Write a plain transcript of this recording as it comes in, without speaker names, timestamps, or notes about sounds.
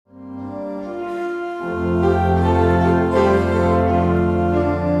Hello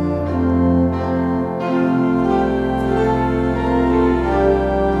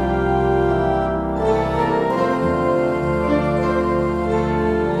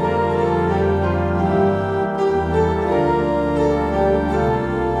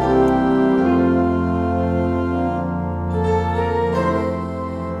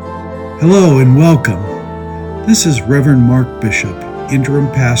and welcome. This is Reverend Mark Bishop, interim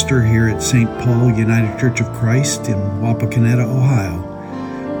pastor here at St. Paul United Church of Christ in Wapakoneta, Ohio,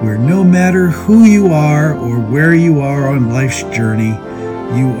 where no matter who you are or where you are on life's journey,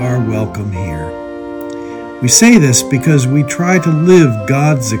 you are welcome here. We say this because we try to live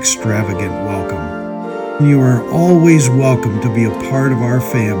God's extravagant welcome. You are always welcome to be a part of our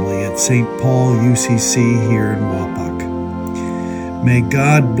family at St. Paul UCC here in Wapak. May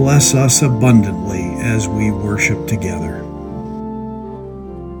God bless us abundantly as we worship together.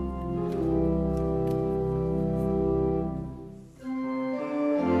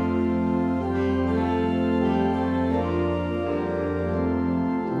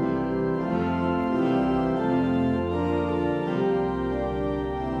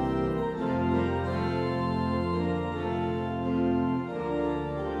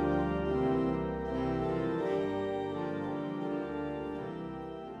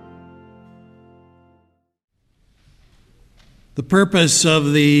 The purpose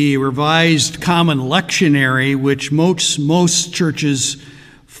of the Revised Common Lectionary, which most churches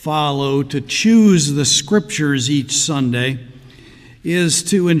follow to choose the scriptures each Sunday, is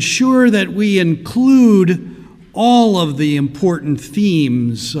to ensure that we include all of the important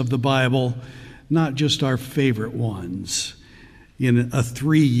themes of the Bible, not just our favorite ones, in a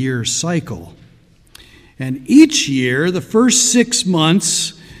 3-year cycle. And each year, the first 6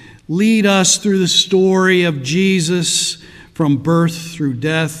 months lead us through the story of Jesus from birth through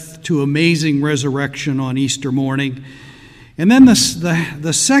death to amazing resurrection on Easter morning. And then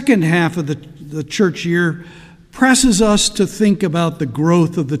the second half of the church year presses us to think about the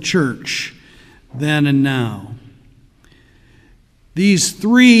growth of the church then and now. These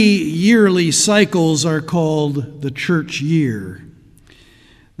 3 yearly cycles are called the church year.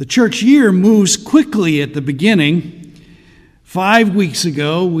 The church year moves quickly at the beginning. 5 weeks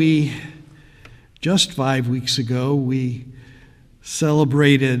ago, we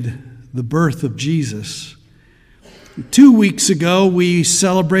celebrated the birth of Jesus. 2 weeks ago, we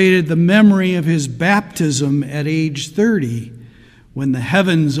celebrated the memory of his baptism at age 30, when the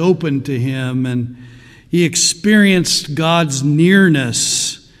heavens opened to him and he experienced God's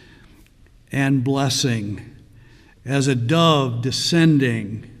nearness and blessing as a dove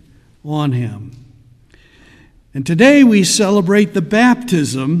descending on him. And today we celebrate the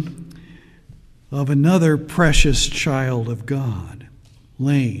baptism of another precious child of God,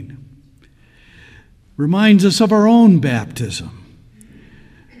 Lane. Reminds us of our own baptism.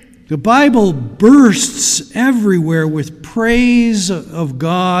 The Bible bursts everywhere with praise of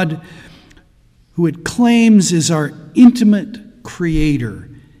God, who it claims is our intimate creator,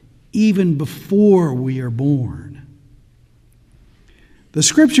 even before we are born. The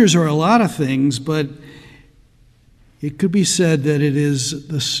scriptures are a lot of things, but it could be said that it is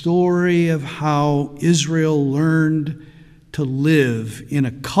the story of how Israel learned to live in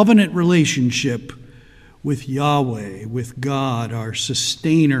a covenant relationship with Yahweh, with God, our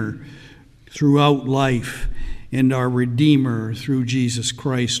sustainer throughout life, and our Redeemer through Jesus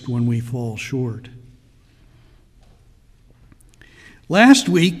Christ when we fall short. Last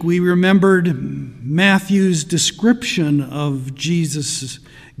week, we remembered Matthew's description of Jesus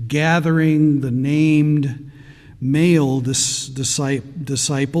gathering the named male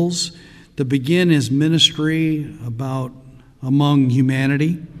disciples to begin his ministry among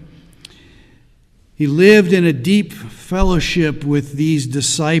humanity. He lived in a deep fellowship with these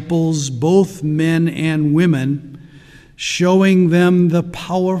disciples, both men and women, showing them the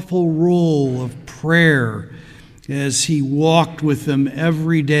powerful role of prayer as he walked with them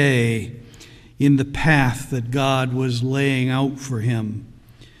every day in the path that God was laying out for him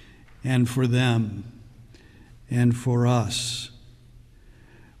and for them and for us.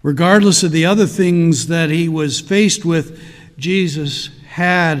 Regardless of the other things that he was faced with, Jesus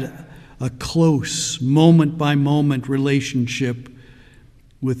had a close, moment-by-moment relationship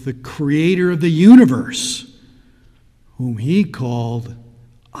with the creator of the universe, whom he called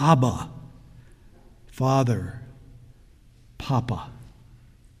Abba, Father, Papa.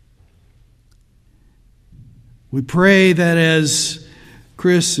 We pray that as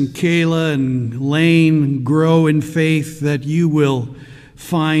Chris and Kayla and Lane grow in faith, that you will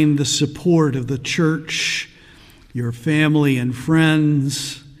find the support of the church, your family and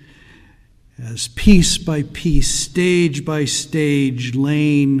friends, as piece by piece, stage by stage,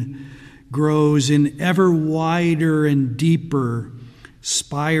 Lane grows in ever wider and deeper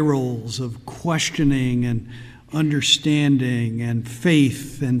spirals of questioning and understanding and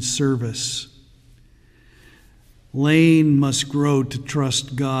faith and service. Lane must grow to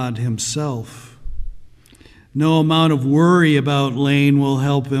trust God himself. No amount of worry about Lane will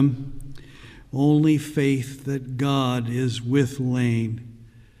help him. Only faith that God is with Lane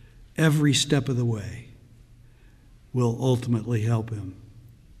every step of the way will ultimately help him.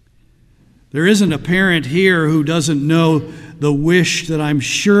 There isn't a parent here who doesn't know the wish that I'm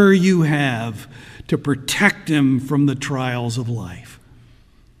sure you have to protect him from the trials of life.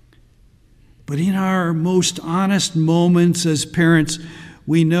 But in our most honest moments as parents,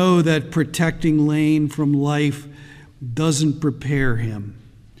 we know that protecting Lane from life doesn't prepare him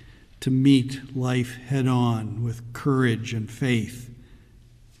to meet life head on with courage and faith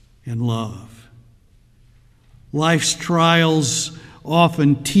and love. Life's trials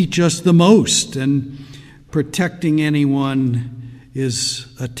often teach us the most, and protecting anyone is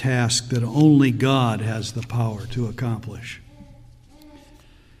a task that only God has the power to accomplish.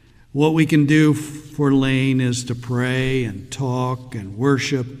 What we can do for Lane is to pray and talk and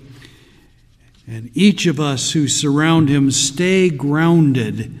worship, and each of us who surround him stay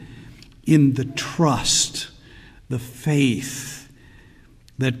grounded in the trust, the faith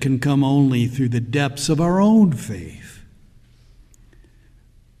that can come only through the depths of our own faith.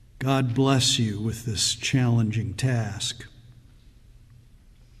 God bless you with this challenging task.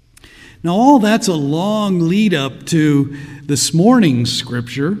 Now, all that's a long lead up to this morning's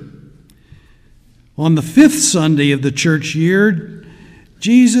scripture. On the 5th Sunday of the church year,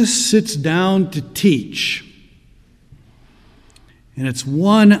 Jesus sits down to teach. And it's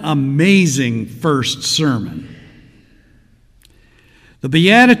one amazing first sermon. The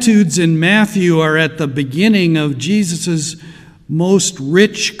Beatitudes in Matthew are at the beginning of Jesus' most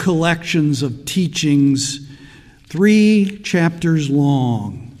rich collections of teachings, 3 chapters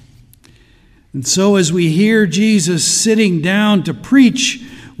long. And so as we hear Jesus sitting down to preach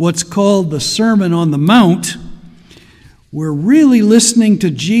what's called the Sermon on the Mount, we're really listening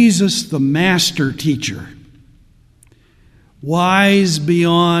to Jesus, the master teacher, wise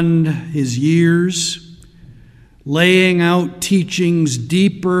beyond his years, laying out teachings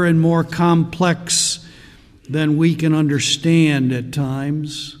deeper and more complex than we can understand at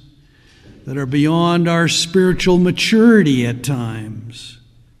times, that are beyond our spiritual maturity at times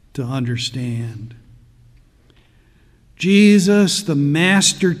to understand. Jesus, the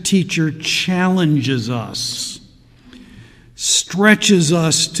master teacher, challenges us, stretches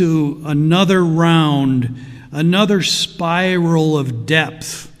us to another round, another spiral of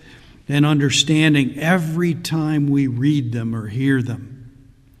depth and understanding every time we read them or hear them.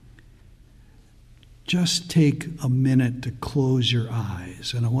 Just take a minute to close your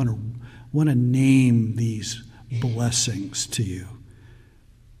eyes, and I want to name these blessings to you.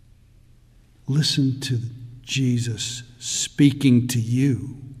 Listen to Jesus speaking to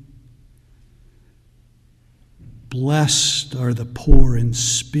you. Blessed are the poor in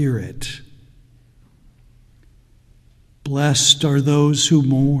spirit. Blessed are those who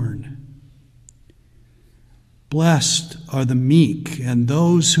mourn. Blessed are the meek and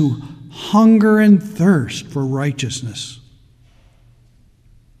those who hunger and thirst for righteousness.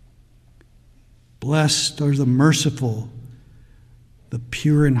 Blessed are the merciful, the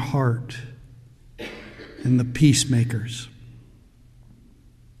pure in heart, and the peacemakers.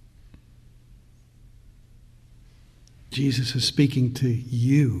 Jesus is speaking to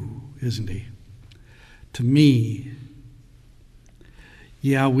you, isn't he? To me.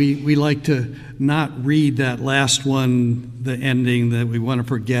 Yeah, we like to not read that last one, the ending that we want to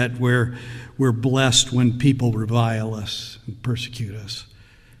forget, where we're blessed when people revile us and persecute us.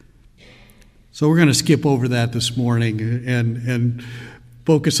 So we're going to skip over that this morning and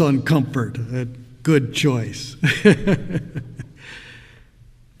focus on comfort. A good choice.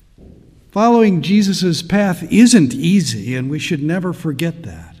 Following Jesus' path isn't easy, and we should never forget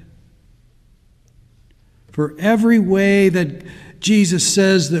that. For every way that Jesus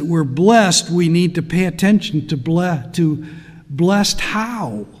says that we're blessed, we need to pay attention to blessed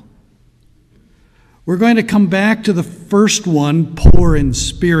how. We're going to come back to the first one, poor in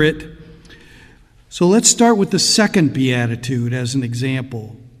spirit. So let's start with the second beatitude as an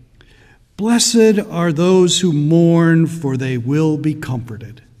example. Blessed are those who mourn, for they will be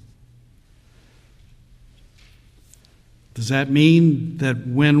comforted. Does that mean that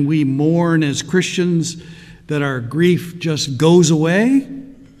when we mourn as Christians, that our grief just goes away?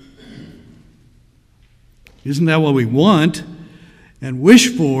 Isn't that what we want? and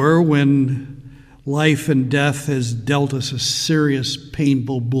wish for when life and death has dealt us a serious,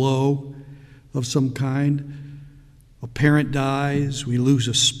 painful blow of some kind. A parent dies, we lose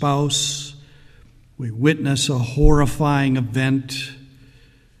a spouse, we witness a horrifying event,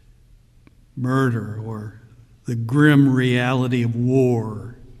 murder, or the grim reality of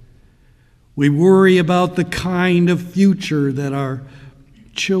war. We worry about the kind of future that our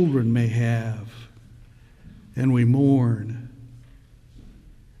children may have, and we mourn.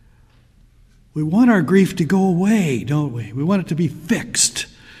 We want our grief to go away, don't we? We want it to be fixed.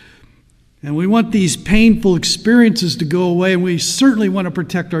 And we want these painful experiences to go away, and we certainly want to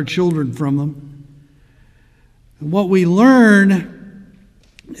protect our children from them. And what we learn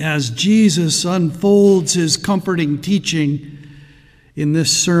as Jesus unfolds his comforting teaching in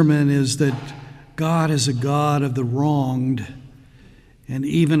this sermon is that God is a God of the wronged, and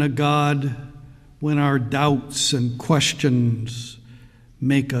even a God when our doubts and questions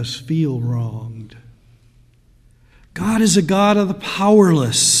make us feel wronged. God is a God of the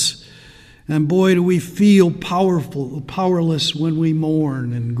powerless, and boy, do we feel powerless when we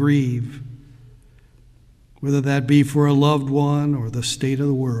mourn and grieve, whether that be for a loved one or the state of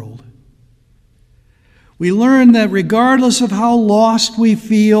the world. We learn that regardless of how lost we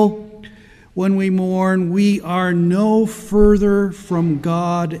feel when we mourn, we are no further from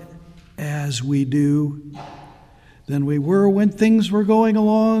God as we do than we were when things were going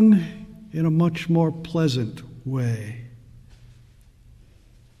along in a much more pleasant way.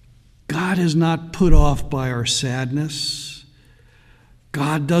 God is not put off by our sadness.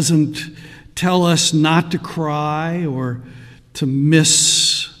 God doesn't tell us not to cry or to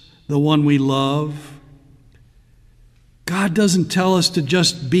miss the one we love. God doesn't tell us to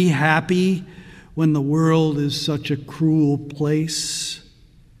just be happy when the world is such a cruel place.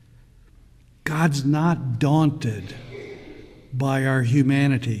 God's not daunted by our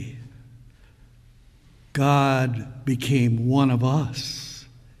humanity. God became one of us.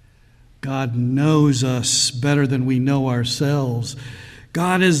 God knows us better than we know ourselves.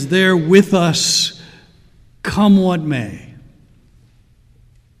 God is there with us, come what may.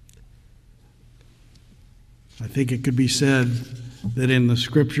 I think it could be said that in the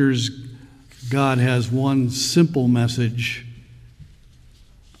Scriptures, God has one simple message: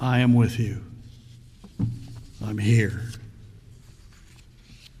 I am with you. I'm here.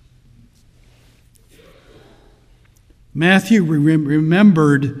 Matthew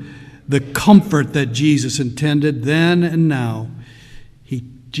remembered the comfort that Jesus intended then and now.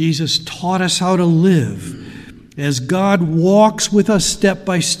 Jesus taught us how to live. As God walks with us step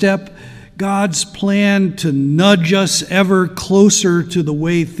by step, God's plan to nudge us ever closer to the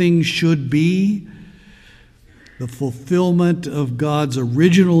way things should be, the fulfillment of God's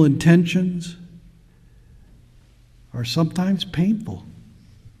original intentions, are sometimes painful.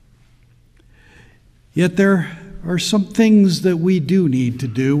 Yet there are some things that we do need to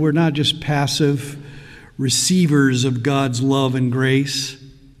do. We're not just passive receivers of God's love and grace.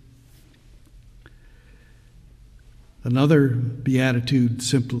 Another beatitude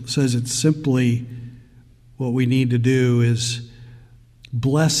says it's simply what we need to do is,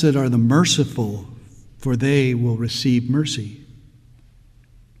 blessed are the merciful, for they will receive mercy.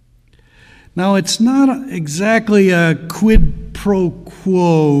 Now, it's not exactly a quid pro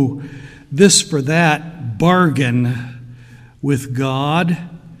quo, this for that bargain with God.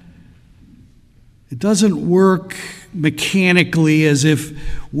 It doesn't work mechanically as if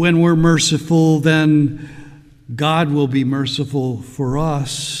when we're merciful, then God will be merciful for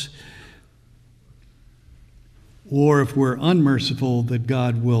us, or if we're unmerciful, that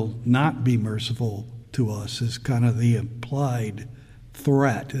God will not be merciful to us, is kind of the implied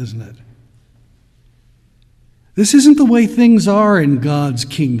threat, isn't it? This isn't the way things are in God's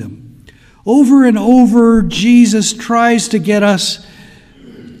kingdom. Over and over, Jesus tries to get us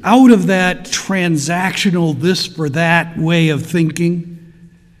out of that transactional this for that way of thinking.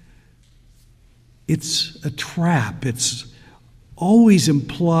 It's a trap. It always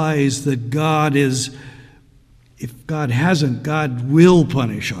implies that God is, if God hasn't, God will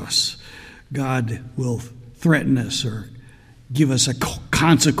punish us. God will threaten us or give us a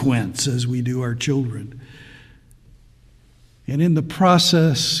consequence as we do our children. And in the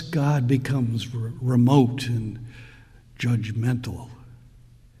process, God becomes remote and judgmental.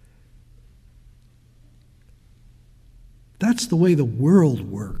 That's the way the world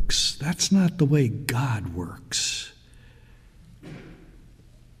works. That's not the way God works.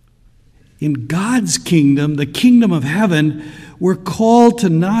 In God's kingdom, the kingdom of heaven, we're called to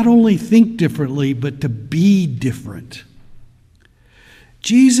not only think differently, but to be different.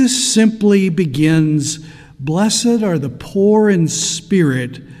 Jesus simply begins Blessed are the poor in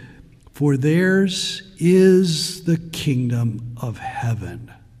spirit, for theirs is the kingdom of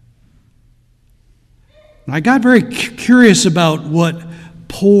heaven. I got very curious about what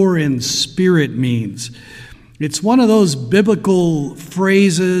poor in spirit means. It's one of those biblical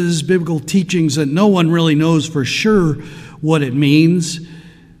phrases, biblical teachings that no one really knows for sure what it means.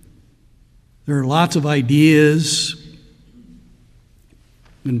 There are lots of ideas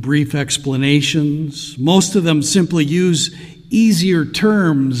and brief explanations. Most of them simply use easier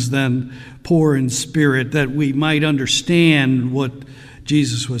terms than poor in spirit that we might understand what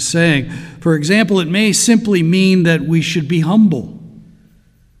Jesus was saying. For example, it may simply mean that we should be humble.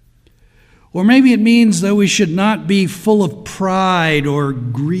 Or maybe it means that we should not be full of pride or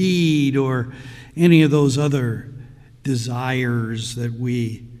greed or any of those other desires that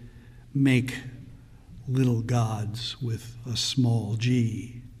we make little gods with a small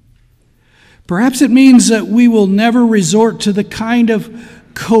g. Perhaps it means that we will never resort to the kind of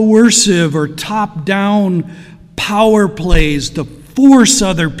coercive or top-down power plays to force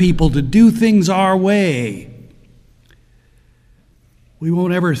other people to do things our way. We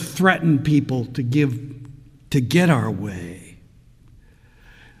won't ever threaten people to get our way.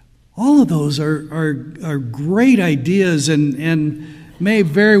 All of those are great ideas and may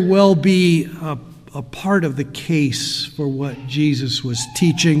very well be a part of the case for what Jesus was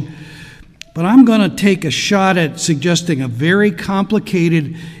teaching. But I'm going to take a shot at suggesting a very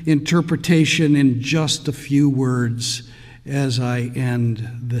complicated interpretation in just a few words as I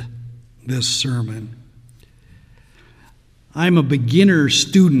end this sermon. I'm a beginner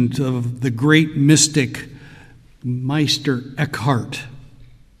student of the great mystic Meister Eckhart.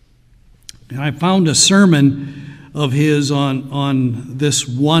 And I found a sermon of his on this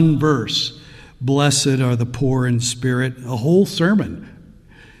one verse, "Blessed are the poor in spirit," a whole sermon.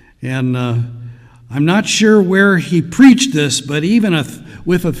 And I'm not sure where he preached this, but even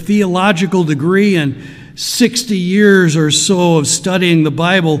with a theological degree and 60 years or so of studying the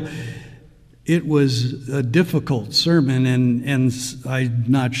Bible, it was a difficult sermon, and I'm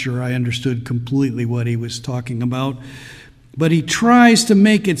not sure I understood completely what he was talking about. But he tries to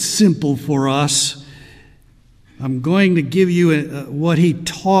make it simple for us. I'm going to give you what he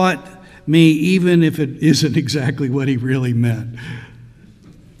taught me, even if it isn't exactly what he really meant.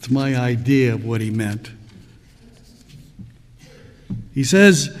 It's my idea of what he meant. He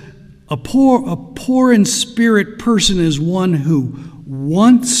says, a poor in spirit person is one who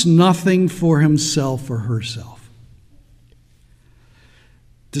wants nothing for himself or herself.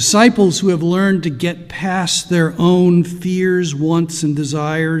 Disciples who have learned to get past their own fears, wants, and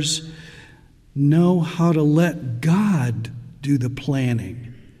desires know how to let God do the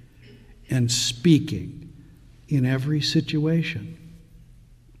planning and speaking in every situation.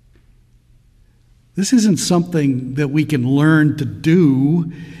 This isn't something that we can learn to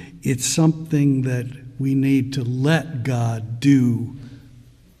do. It's something that we need to let God do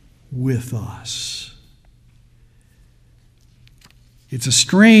with us. It's a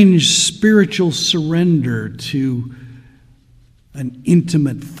strange spiritual surrender to an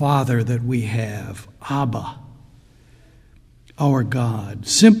intimate Father that we have, Abba, our God.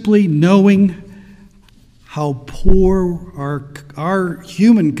 Simply knowing how poor our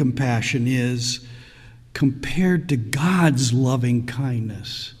human compassion is compared to God's loving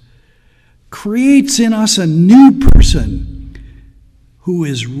kindness creates in us a new person who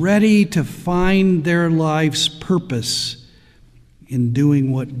is ready to find their life's purpose in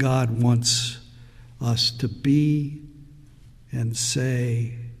doing what God wants us to be and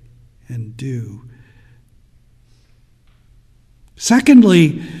say and do.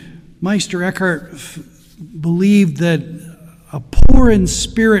 Secondly, Meister Eckhart believed that a poor in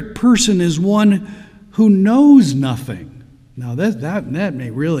spirit person is one who knows nothing. Now that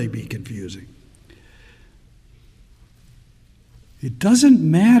may really be confusing. It doesn't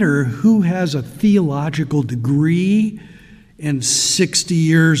matter who has a theological degree and 60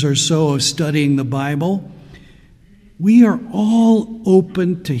 years or so of studying the Bible. We are all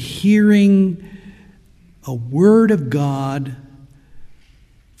open to hearing a word of God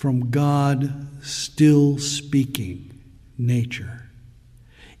from God still speaking nature.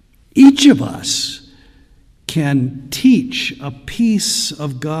 Each of us can teach a piece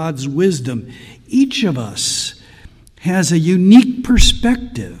of God's wisdom. Each of us has a unique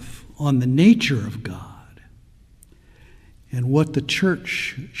perspective on the nature of God and what the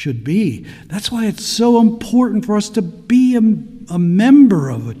church should be. That's why it's so important for us to be a member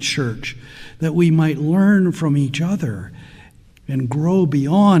of a church, that we might learn from each other and grow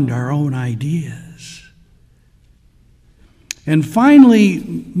beyond our own ideas. And finally,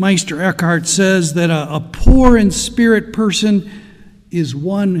 Meister Eckhart says that a poor in spirit person is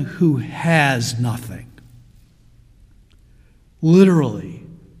one who has nothing. Literally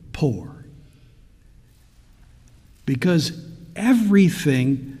poor. Because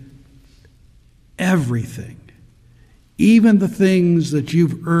everything, even the things that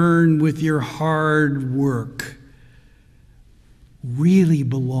you've earned with your hard work, really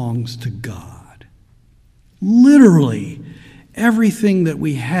belongs to God. Literally, everything that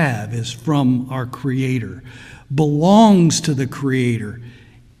we have is from our Creator, belongs to the Creator,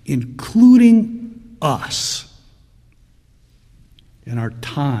 including us and our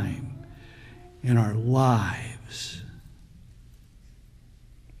time and our lives.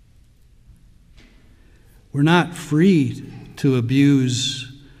 We're not free to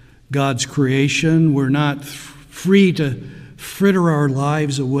abuse God's creation. We're not free to fritter our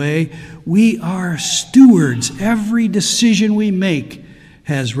lives away. We are stewards. Every decision we make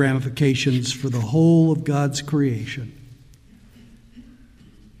has ramifications for the whole of God's creation.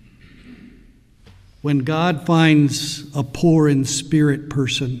 When God finds a poor in spirit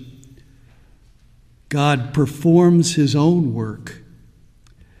person, God performs his own work,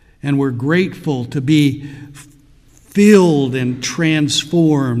 and we're grateful to be filled and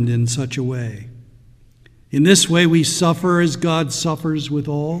transformed in such a way. In this way, we suffer as God suffers with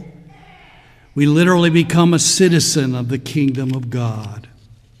all. We literally become a citizen of the kingdom of God.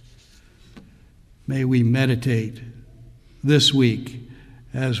 May we meditate this week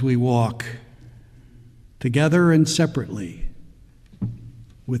as we walk together and separately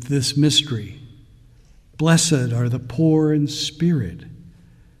with this mystery. Blessed are the poor in spirit,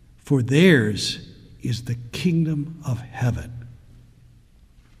 for theirs is the kingdom of heaven.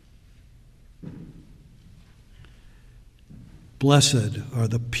 Blessed are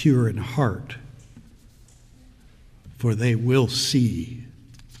the pure in heart, for they will see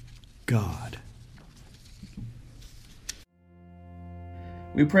God.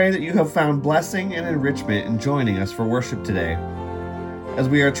 We pray that you have found blessing and enrichment in joining us for worship today, as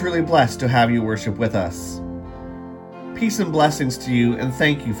we are truly blessed to have you worship with us. Peace and blessings to you, and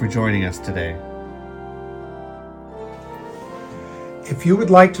thank you for joining us today. If you would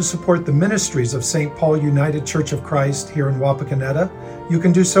like to support the ministries of St. Paul United Church of Christ here in Wapakoneta, you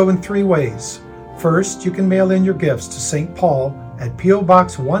can do so in 3 ways. First, you can mail in your gifts to St. Paul at P.O.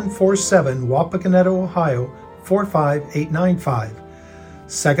 Box 147, Wapakoneta, Ohio 45895.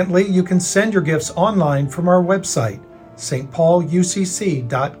 Secondly, you can send your gifts online from our website,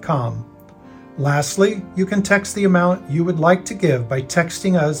 stpaulucc.com. Lastly, you can text the amount you would like to give by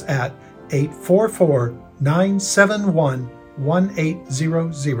texting us at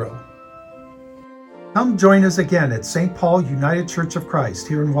 844-971-1800. Come join us again at St. Paul United Church of Christ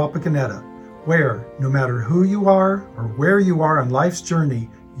here in Wapakoneta, where, no matter who you are or where you are on life's journey,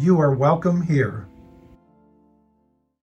 you are welcome here.